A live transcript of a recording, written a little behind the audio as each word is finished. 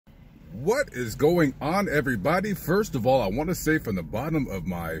What is going on, everybody? First of all, I want to say from the bottom of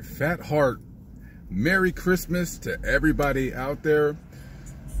my fat heart, Merry Christmas to everybody out there.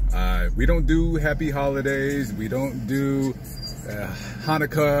 We don't do happy holidays. We don't do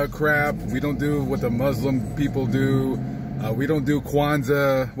Hanukkah crap. We don't do what the Muslim people do. We don't do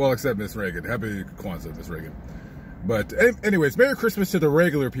Kwanzaa. Well, except Miss Reagan. Happy Kwanzaa, Miss Reagan. But anyways, Merry Christmas to the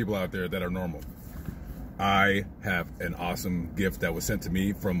regular people out there that are normal. I have an awesome gift that was sent to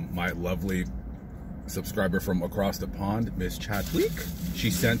me from my lovely subscriber from across the pond, Miss Chadwick. She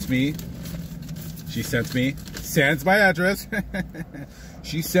sent me, sans my address.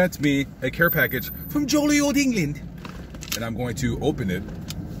 She sent me a care package from jolly old England. And I'm going to open it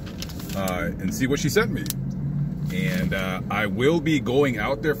and see what she sent me. And I will be going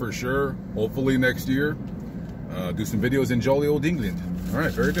out there for sure, hopefully next year. Do some videos in jolly old England. All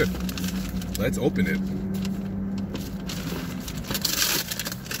right, very good. Let's open it.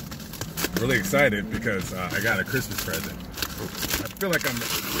 Really excited because I got a Christmas present. I feel like I'm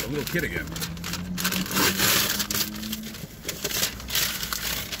a little kid again.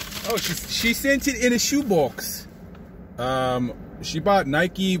 Oh, she sent it in a shoebox. She bought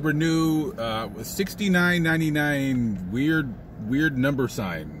Nike Renew $69.99 weird number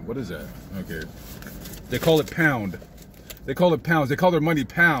sign. What is that? Okay. They call it pound. They call it pounds. They call their money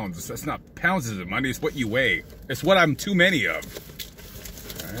pounds. That's not pounds of money. It's what you weigh. It's what I'm too many of.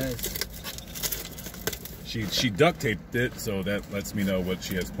 All right. She duct taped it, so that lets me know what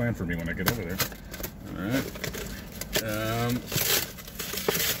she has planned for me when I get over there. All right.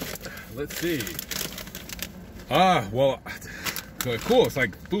 Let's see. Well, cool. It's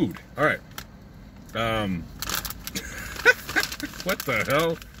like food. All right. What the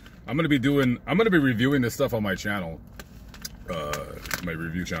hell? I'm gonna be reviewing this stuff on my channel. My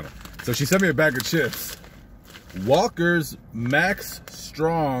review channel. So she sent me a bag of chips. Walker's Max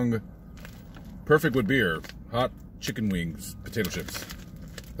Strong Perfect with Beer. Hot chicken wings, potato chips.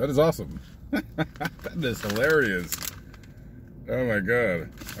 That is awesome. That is hilarious. Oh my god.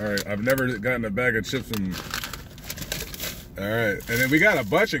 Alright, I've never gotten a bag of chips from... Alright, and then we got a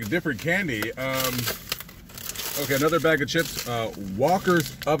bunch of different candy. Okay, another bag of chips.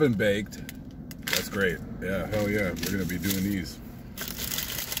 Walker's Oven Baked. That's great. Yeah, hell yeah. We're gonna be doing these.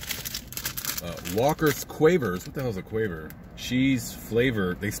 Walker's Quavers. What the hell is a quaver? Cheese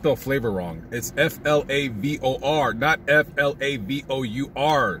flavor. They spell flavor wrong. It's F-L-A-V-O-R, not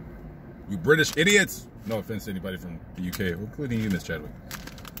F-L-A-V-O-U-R. You British idiots. No offense to anybody from the UK, including you, Miss Chadwick.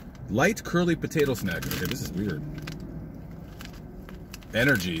 Light curly potato snack. Okay, this is weird.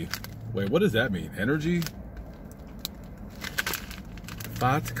 Energy. Wait, what does that mean? Energy?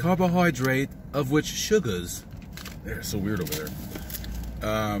 Fat, carbohydrate, of which sugars. They're so weird over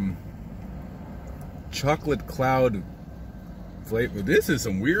there. Chocolate cloud flavor. This is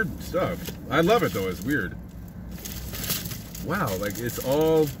some weird stuff. I love it though. It's weird. Wow, like it's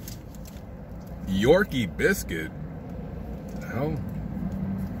all Yorkie biscuit. What the hell?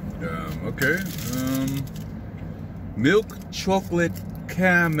 Okay. Milk chocolate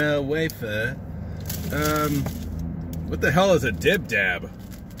caramel wafer. What the hell is a dib dab?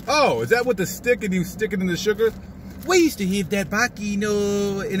 Oh, is that what the stick and you stick it in the sugar? We used to have that back, you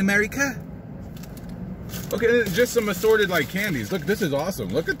know, in America. Okay, just some assorted like candies. Look, this is awesome.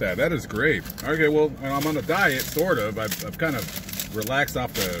 Look at that. That is great. Okay, well, I'm on a diet, sort of. I've kind of relaxed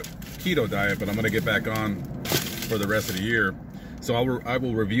off the keto diet, but I'm going to get back on for the rest of the year. So I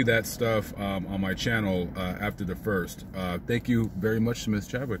will review that stuff on my channel after the 1st. Thank you very much, Miss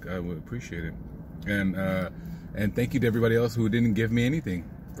Chadwick. I would appreciate it. And thank you to everybody else who didn't give me anything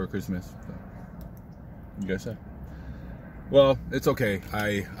for Christmas. So, you guys said. Well, it's okay.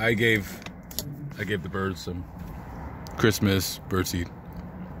 I gave the birds some Christmas birdseed.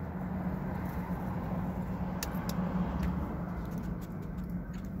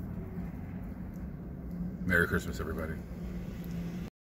 Merry Christmas, everybody.